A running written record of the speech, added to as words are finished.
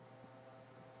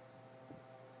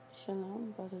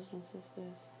Shalom, brothers and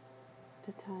sisters.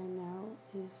 The time now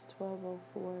is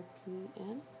 12:04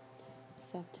 p.m.,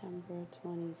 September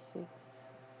 26,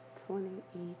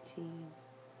 2018.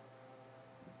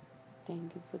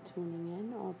 Thank you for tuning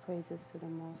in. All praises to the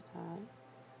Most High.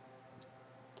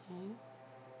 Okay.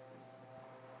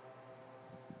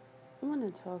 I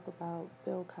want to talk about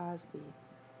Bill Cosby.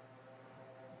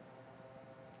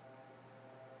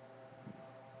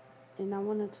 And I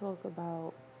want to talk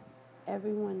about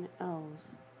everyone else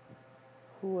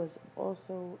who was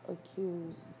also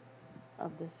accused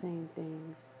of the same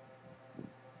things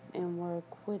and were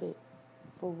acquitted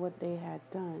for what they had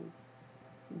done.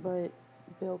 But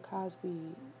Bill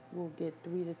Cosby will get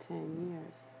 3 to 10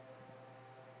 years.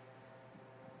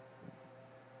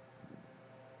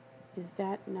 Is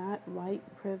that not white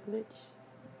privilege?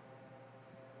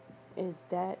 Is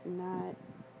that not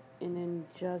an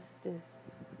injustice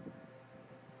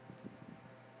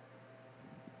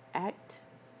act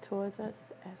towards us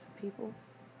as a people?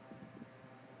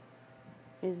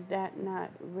 Is that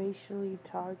not racially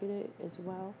targeted as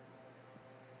well?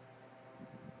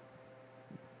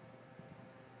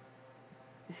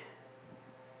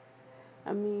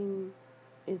 I mean,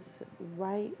 it's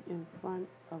right in front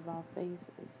of our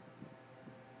faces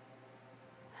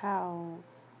how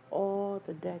all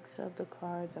the decks of the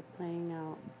cards are playing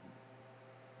out.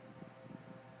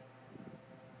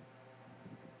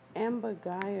 Amber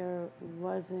Geyer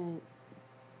wasn't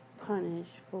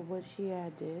punished for what she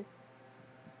had did.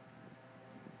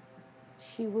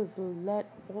 She was let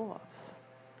off.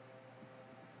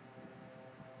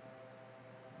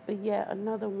 But yet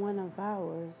another one of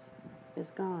ours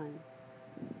is gone.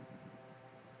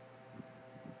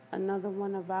 Another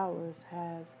one of ours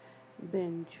has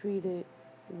been treated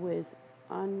with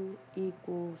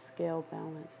unequal scale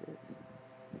balances.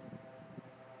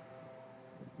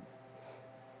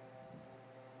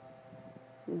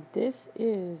 This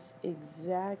is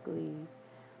exactly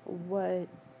what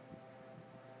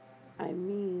I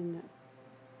mean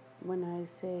when I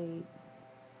say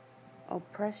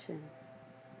oppression.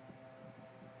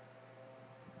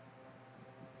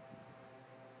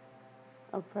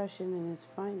 Oppression in its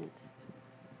finest.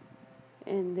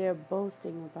 And they're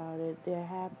boasting about it, they're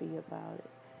happy about it,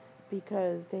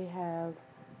 because they have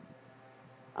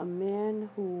a man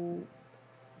who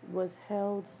was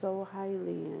held so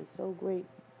highly and so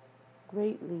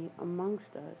greatly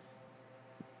amongst us.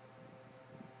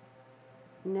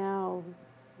 Now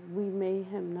we made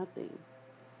him nothing.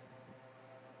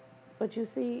 But you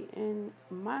see, in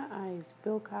my eyes,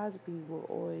 Bill Cosby will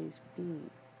always be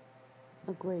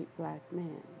a great black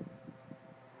man,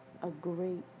 a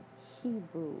great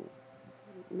Hebrew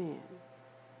man.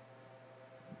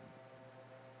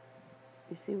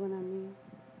 You see what I mean?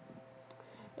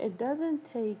 It doesn't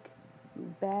take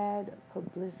bad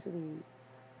publicity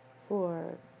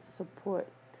for support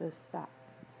to stop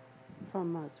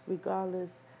from us,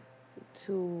 regardless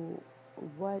to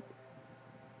what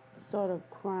sort of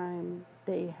crime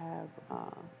they have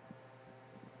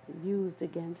used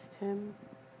against him.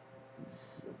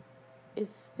 It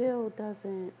still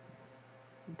doesn't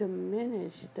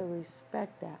diminish the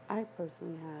respect that I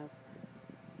personally have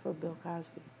for Bill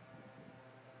Cosby.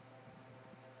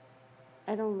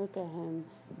 I don't look at him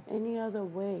any other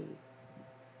way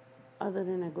other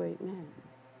than a great man.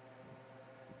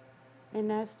 And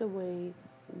that's the way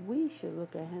we should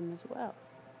look at him as well.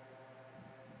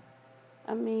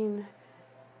 I mean,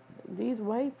 these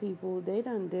white people, they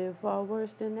done did far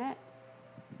worse than that.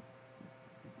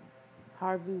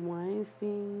 Harvey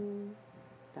Weinstein,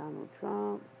 Donald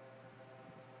Trump,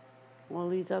 all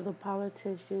these other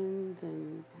politicians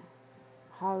and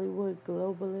Hollywood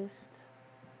globalists.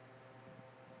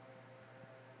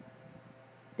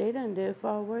 They done did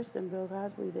far worse than Bill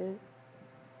Cosby did.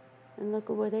 And look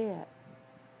at where they at.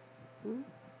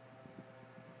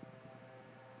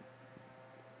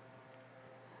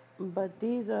 But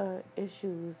these are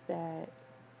issues that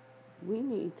we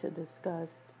need to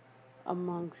discuss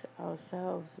amongst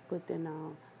ourselves within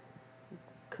our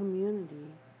community.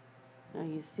 Now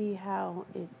you see how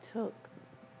it took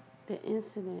the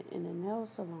incident in the nail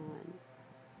salon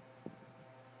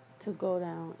to go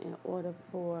down in order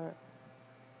for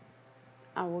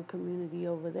our community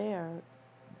over there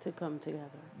to come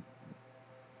together.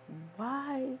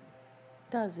 Why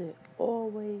does it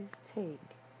always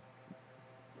take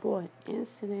for an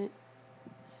incident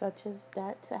such as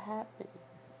that to happen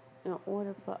in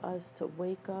order for us to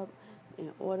wake up,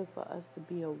 in order for us to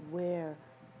be aware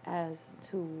as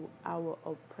to our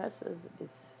oppressors is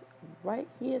right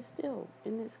here still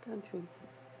in this country,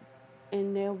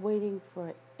 and they're waiting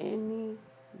for any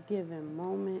given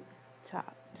moment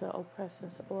to oppress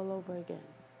us all over again?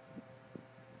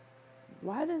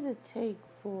 Why does it take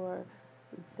for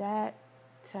that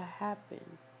to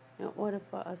happen in order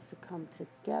for us to come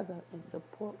together and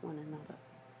support one another?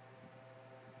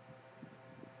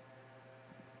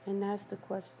 And that's the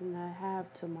question I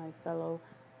have to my fellow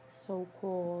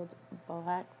so-called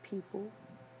black people.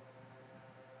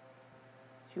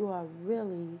 You are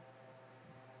really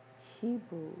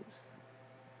Hebrews.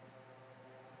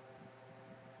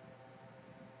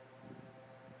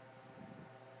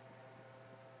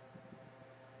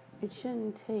 It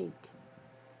shouldn't take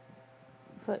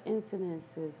for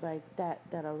incidences like that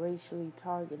are racially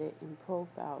targeted and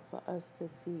profiled for us to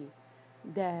see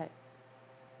that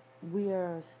we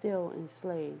are still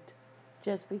enslaved.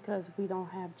 Just because we don't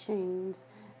have chains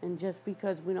and just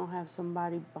because we don't have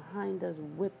somebody behind us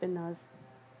whipping us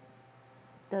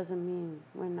doesn't mean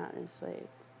we're not enslaved.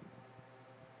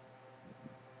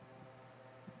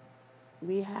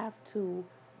 We have to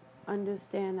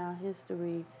understand our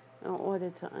history in order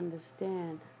to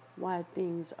understand why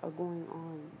things are going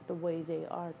on the way they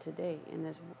are today in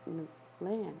this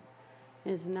land.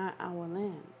 It's not our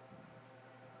land.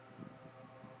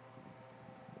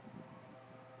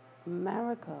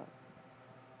 America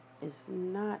is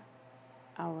not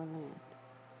our land.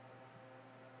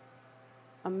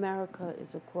 America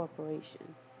is a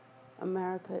corporation.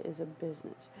 America is a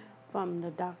business. From the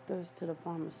doctors to the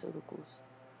pharmaceuticals,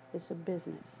 it's a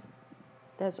business.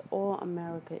 That's all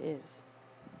America is.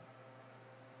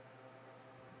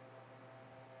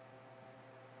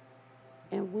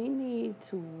 And we need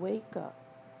to wake up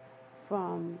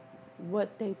from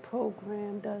what they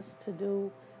programmed us to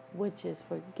do, which is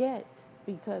forget,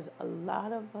 because a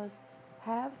lot of us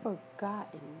have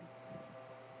forgotten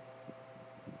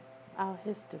our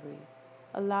history.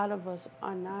 A lot of us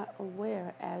are not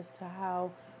aware as to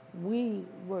how we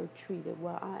were treated,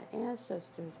 well, our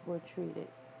ancestors were treated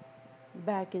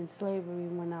back in slavery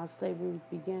when our slavery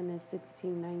began in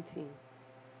 1619.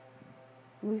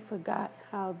 We forgot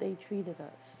how they treated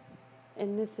us.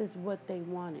 And this is what they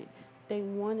wanted. They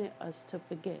wanted us to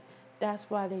forget. That's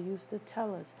why they used to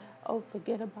tell us, oh,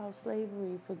 forget about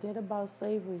slavery, forget about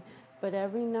slavery. But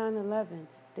every 9/11,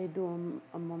 they do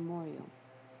a memorial.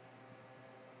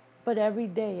 But every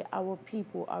day, our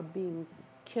people are being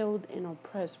killed and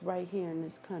oppressed right here in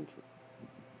this country.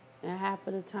 And half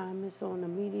of the time, it's on the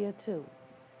media, too.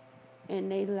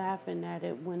 And they laughing at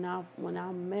it when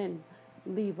our men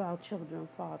leave our children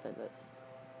fatherless.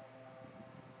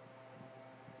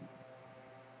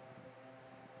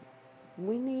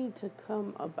 We need to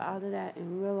come up out of that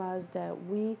and realize that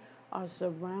we are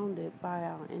surrounded by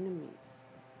our enemies.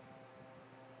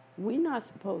 We're not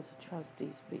supposed to trust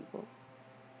these people.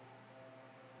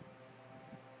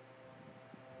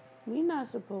 We're not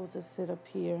supposed to sit up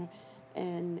here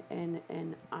and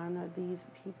honor these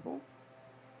people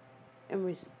and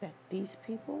respect these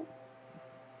people.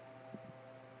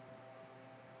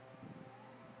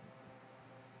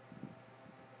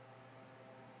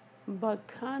 But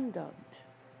conduct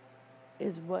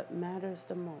is what matters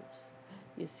the most.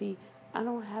 You see, I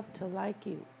don't have to like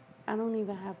you. I don't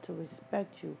even have to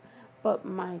respect you. But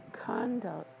my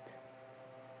conduct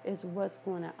is what's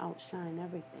going to outshine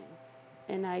everything.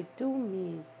 And I do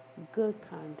mean good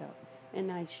conduct. And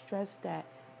I stress that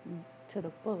to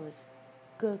the fullest.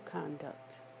 Good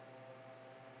conduct.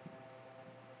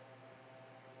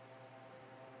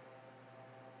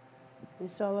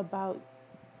 It's all about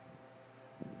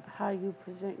how you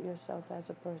present yourself as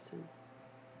a person.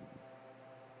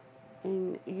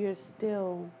 And you're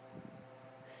still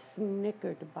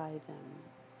snickered by them.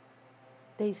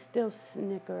 They still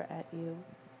snicker at you.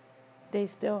 They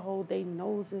still hold their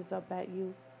noses up at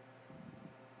you.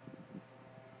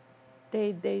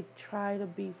 They try to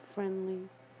be friendly.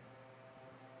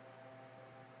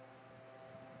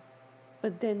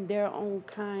 But then their own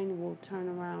kind will turn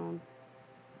around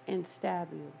and stab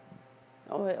you.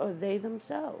 Or they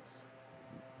themselves.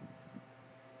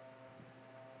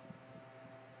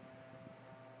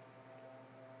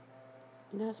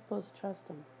 You're not supposed to trust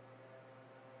them.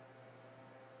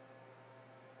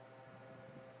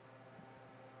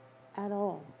 At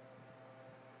all.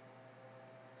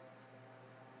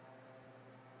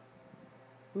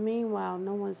 Meanwhile,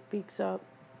 no one speaks up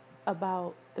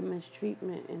about the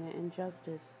mistreatment and the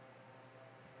injustice.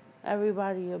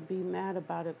 Everybody will be mad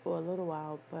about it for a little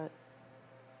while, but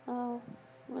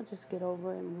we'll just get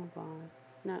over it and move on.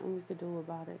 Nothing we could do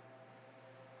about it.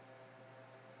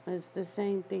 It's the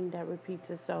same thing that repeats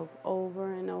itself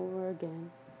over and over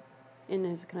again in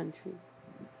this country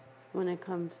when it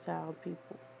comes to our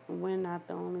people. And we're not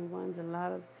the only ones. A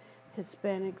lot of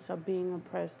Hispanics are being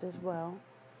oppressed as well.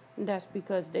 And that's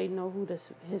because they know who the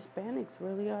Hispanics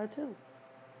really are too.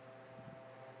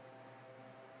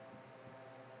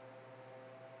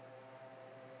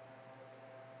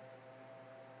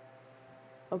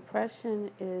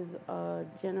 Oppression is a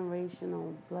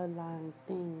generational bloodline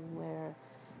thing where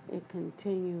it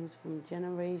continues from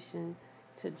generation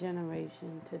to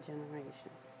generation to generation.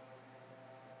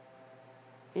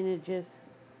 And it just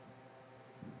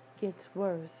gets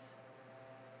worse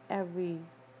every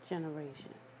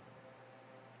generation.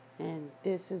 And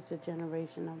this is the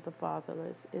generation of the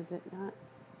fatherless, is it not?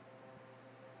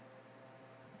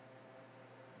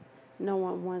 No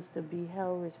one wants to be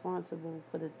held responsible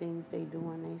for the things they do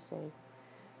and they say.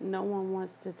 No one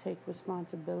wants to take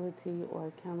responsibility or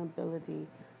accountability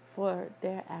for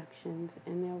their actions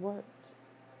and their words.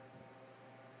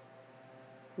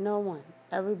 No one.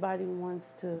 Everybody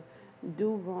wants to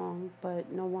do wrong,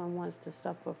 but no one wants to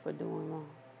suffer for doing wrong.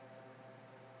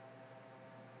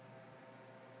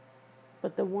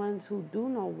 But the ones who do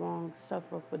no wrong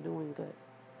suffer for doing good.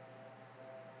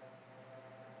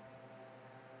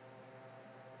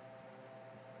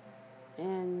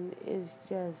 And it's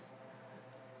just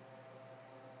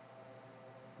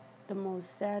the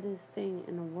most saddest thing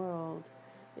in the world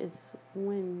is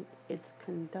when it's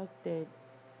conducted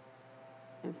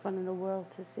in front of the world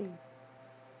to see.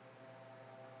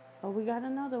 Oh, we got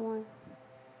another one.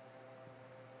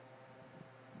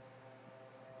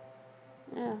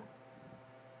 Yeah,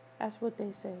 that's what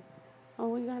they say. Oh,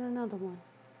 we got another one.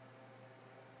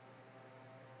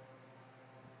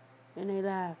 And they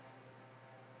laugh.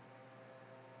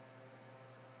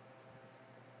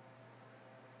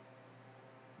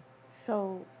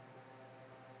 So,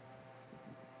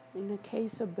 in the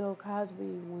case of Bill Cosby,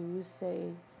 when you say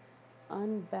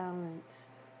unbalanced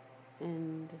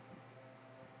and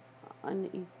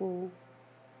unequal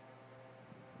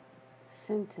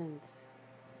sentence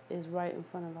is right in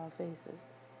front of our faces.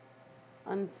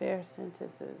 Unfair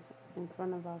sentences in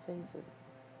front of our faces.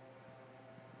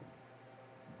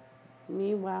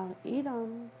 Meanwhile,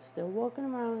 Edom, still walking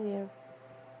around here,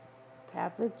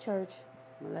 Catholic Church,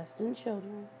 molesting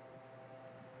children.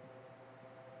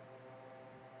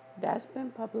 That's been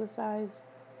publicized.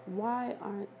 Why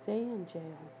aren't they in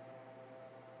jail?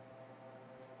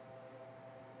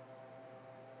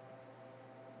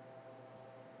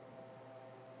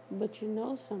 But you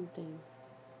know something?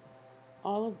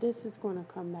 All of this is going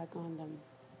to come back on them.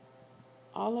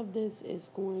 All of this is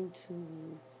going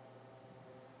to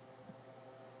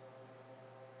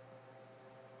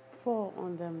fall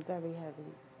on them very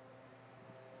heavy.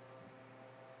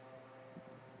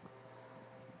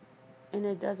 And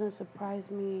it doesn't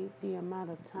surprise me the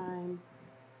amount of time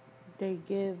they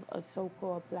give a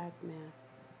so-called black man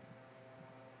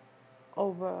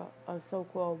over a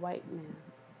so-called white man.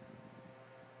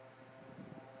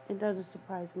 It doesn't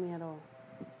surprise me at all.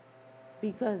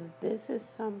 Because this is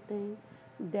something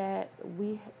that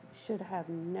we should have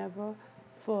never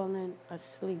fallen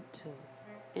asleep to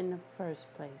in the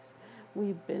first place.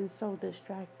 We've been so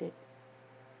distracted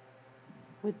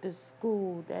with the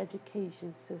school, the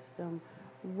education system,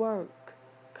 work,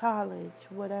 college,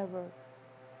 whatever.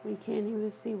 We can't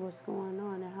even see what's going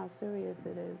on and how serious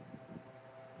it is.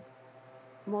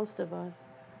 Most of us,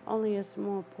 only a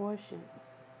small portion.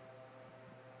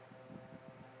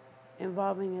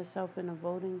 Involving yourself in a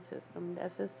voting system.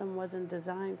 That system wasn't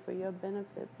designed for your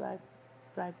benefit,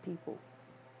 black people.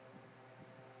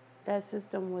 That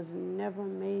system was never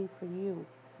made for you,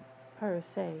 per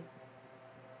se.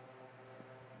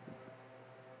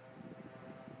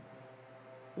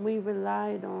 We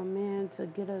relied on man to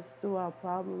get us through our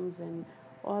problems, and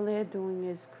all they're doing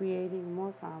is creating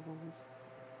more problems.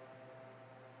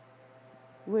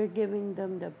 We're giving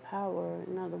them the power,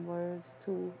 in other words,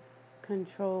 to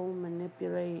control,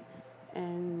 manipulate,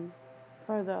 and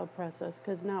further oppress us,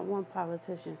 because not one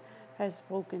politician has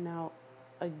spoken out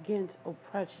against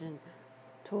oppression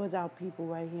towards our people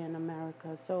right here in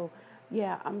America. So,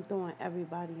 yeah, I'm throwing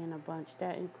everybody in a bunch.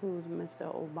 That includes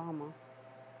Mr. Obama.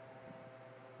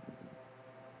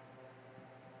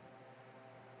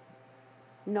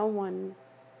 None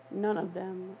of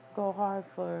them go hard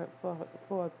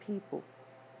for people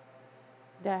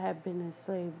that have been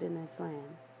enslaved in this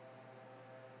land.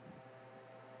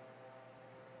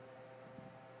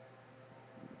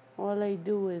 All they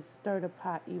do is stir the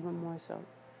pot even more so.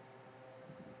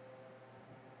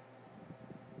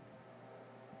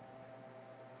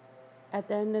 At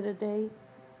the end of the day,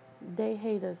 they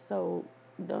hate us, so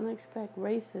don't expect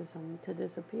racism to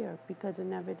disappear, because it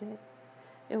never did.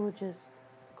 It was just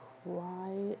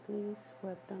quietly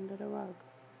swept under the rug.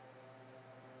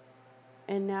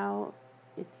 And now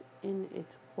it's in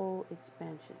its full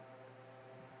expansion.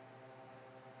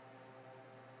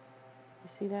 You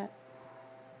see that?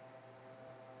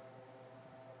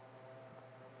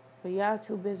 But y'all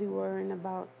too busy worrying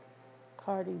about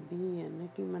Cardi B and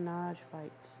Nicki Minaj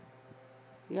fights.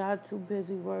 Y'all too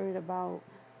busy worried about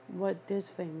what this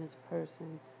famous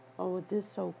person or what this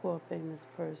so-called famous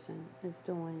person is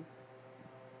doing,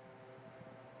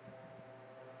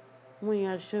 when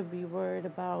y'all should be worried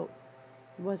about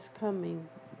what's coming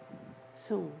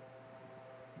soon.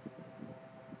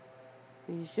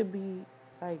 And you should be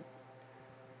like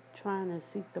trying to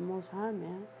seek the Most High,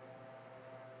 man.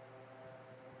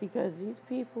 Because these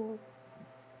people,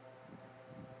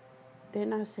 they're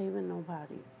not saving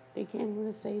nobody. They can't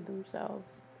even save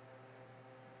themselves.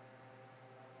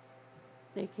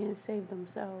 They can't save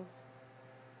themselves.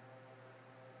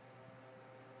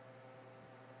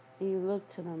 And you look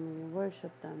to them and you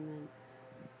worship them.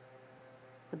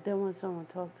 But then when someone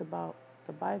talks about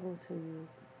the Bible to you,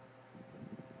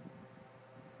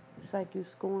 it's like you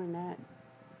scorn that.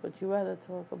 But you rather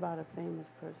talk about a famous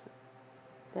person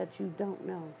that you don't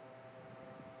know.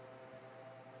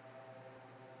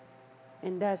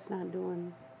 And that's not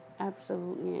doing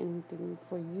absolutely anything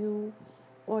for you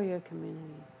or your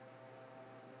community.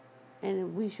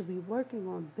 And we should be working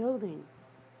on building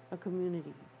a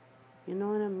community. You know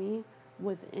what I mean?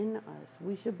 Within us.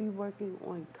 We should be working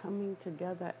on coming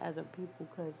together as a people,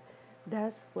 because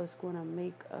that's what's going to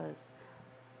make us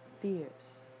fierce.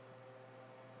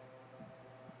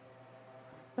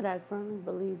 But I firmly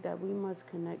believe that we must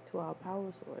connect to our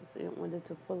power source in order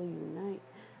to fully unite,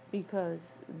 because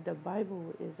the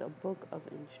Bible is a book of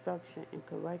instruction and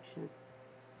correction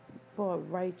for a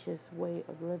righteous way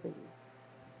of living.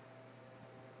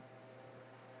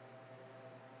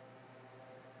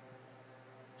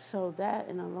 So that,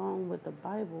 and along with the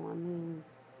Bible, I mean,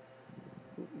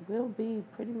 we'll be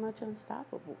pretty much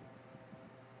unstoppable.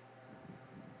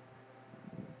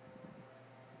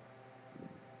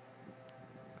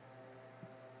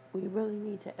 We really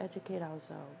need to educate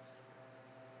ourselves,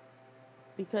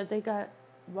 because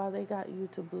while they got you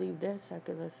to believe their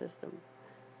secular system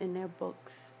in their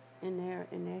books, in their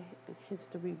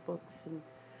history books and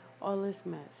all this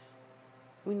mess,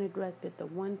 we neglected the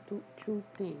one true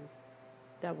thing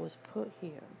that was put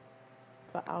here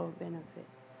for our benefit.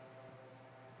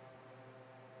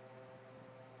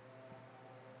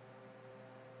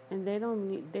 And they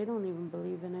don't even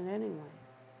believe in it anyway.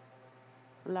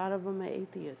 A lot of them are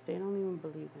atheists. They don't even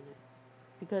believe in it,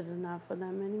 because it's not for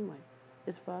them anyway.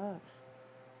 It's for us.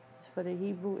 It's for the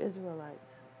Hebrew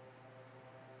Israelites.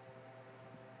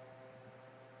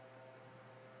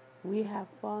 We have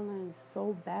fallen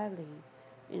so badly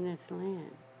in this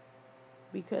land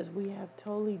because we have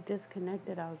totally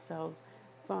disconnected ourselves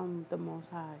from the Most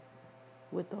High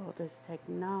with all this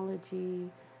technology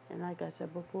and, like I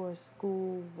said before,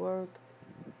 school, work.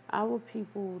 Our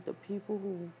people, the people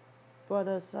who brought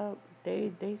us up,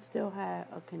 they still had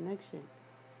a connection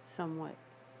somewhat.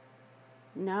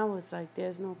 Now it's like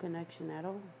there's no connection at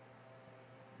all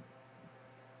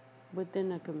within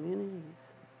the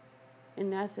communities.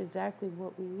 And that's exactly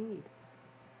what we need.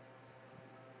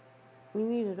 We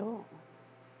need it all,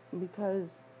 because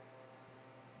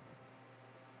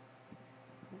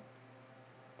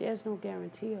there's no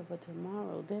guarantee of a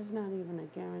tomorrow. There's not even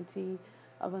a guarantee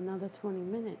of another 20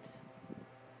 minutes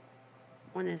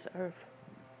on this earth.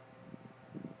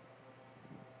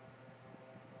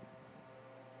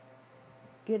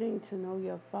 Getting to know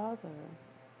your Father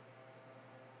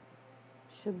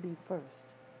should be first.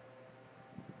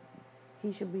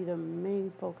 He should be the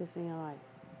main focus in your life.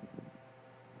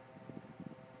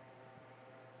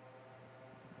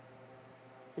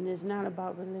 And it's not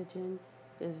about religion.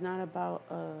 It's not about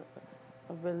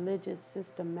a religious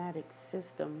systematic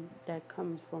system that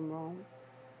comes from Rome.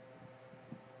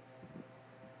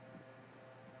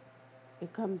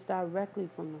 It comes directly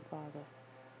from the Father.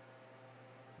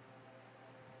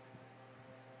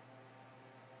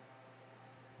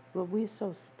 But we're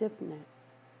so stiff-necked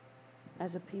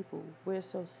as a people. We're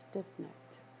so stiff-necked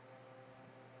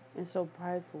and so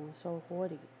prideful and so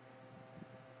haughty.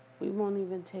 We won't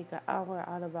even take an hour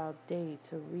out of our day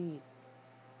to read,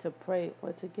 to pray,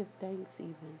 or to give thanks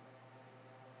even.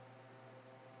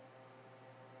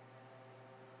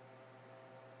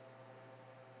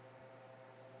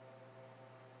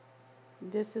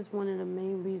 This is one of the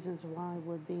main reasons why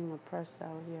we're being oppressed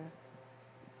out here.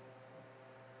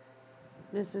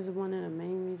 This is one of the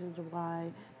main reasons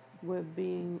why we're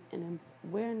an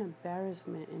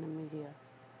embarrassment in the media.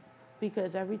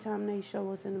 Because every time they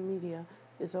show us in the media,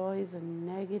 it's always a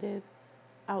negative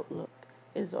outlook.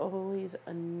 It's always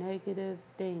a negative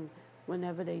thing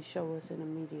whenever they show us in the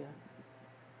media.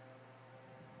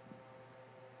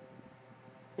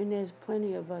 And there's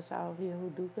plenty of us out here who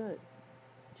do good.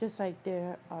 Just like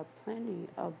there are plenty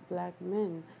of black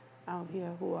men out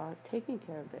here who are taking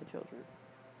care of their children.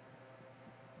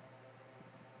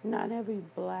 Not every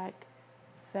black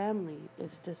family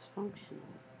is dysfunctional.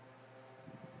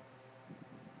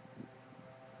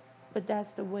 But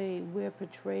that's the way we're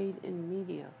portrayed in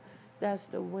media. That's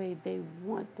the way they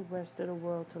want the rest of the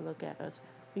world to look at us,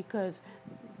 because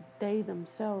they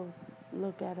themselves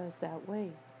look at us that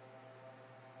way.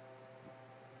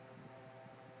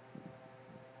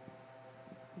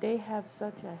 They have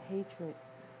such a hatred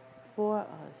for us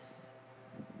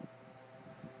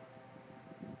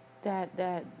that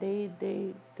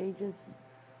they just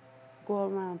go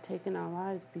around taking our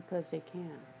lives because they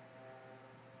can.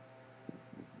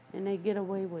 And they get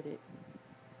away with it.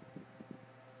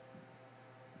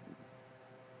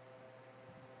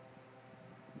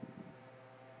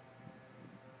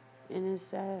 And it's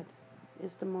sad.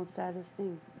 It's the most saddest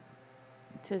thing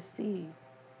to see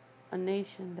a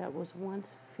nation that was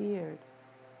once feared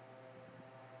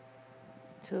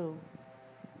to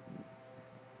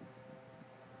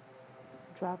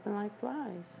dropping like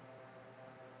flies.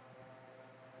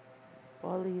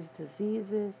 All these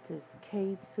diseases, this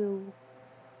K2,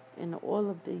 and all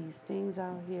of these things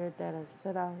out here that are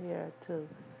set out here to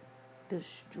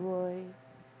destroy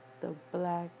the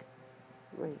black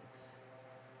race.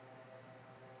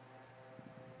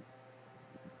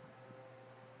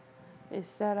 It's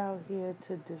set out here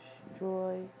to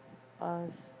destroy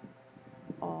us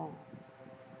all.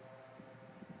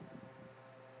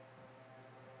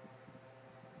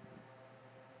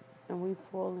 And we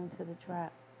fall into the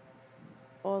trap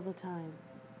all the time.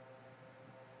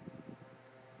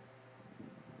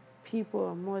 People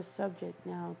are more subject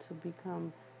now to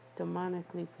become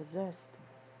demonically possessed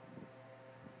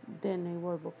than they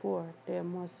were before. They're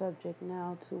more subject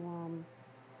now to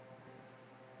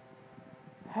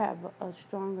have a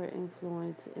stronger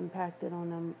influence impacted on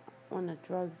them, on the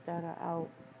drugs that are out,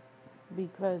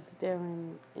 because they're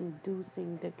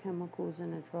inducing the chemicals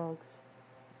in the drugs.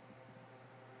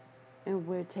 And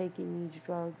we're taking these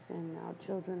drugs, and our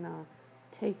children are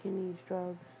taking these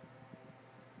drugs,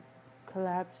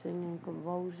 collapsing and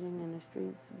convulsing in the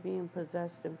streets, being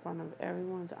possessed in front of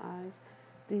everyone's eyes.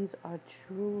 These are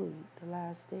truly the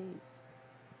last days.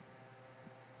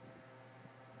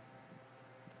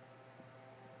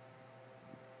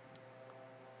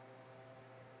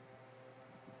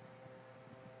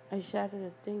 I shudder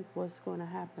to think what's going to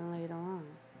happen later on.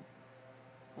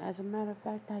 As a matter of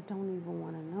fact, I don't even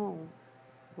want to know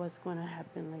what's going to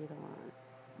happen later on.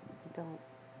 I don't.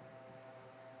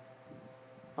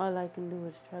 All I can do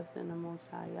is trust in the Most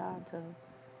High Yah to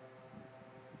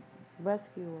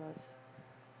rescue us.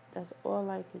 That's all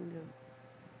I can do.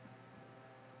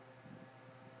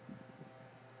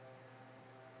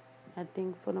 I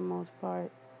think for the most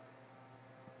part,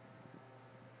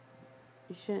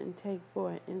 it shouldn't take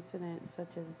for an incident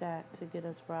such as that to get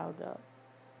us riled up,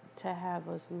 to have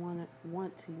us want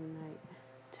to unite,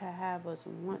 to have us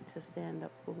want to stand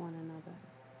up for one another.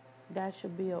 That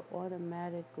should be an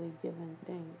automatically given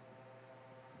thing.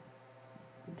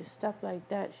 The stuff like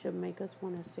that should make us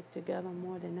want to stick together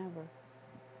more than ever.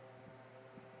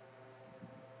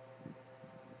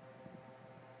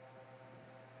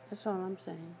 That's all I'm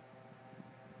saying.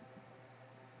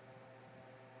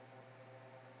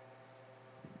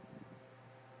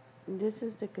 This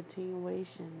is the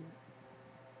continuation.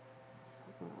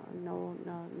 No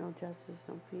justice,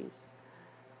 no peace.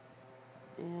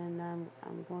 And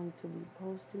I'm going to be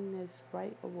posting this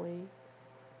right away.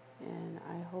 And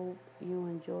I hope you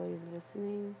enjoy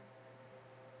listening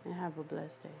and have a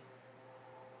blessed day.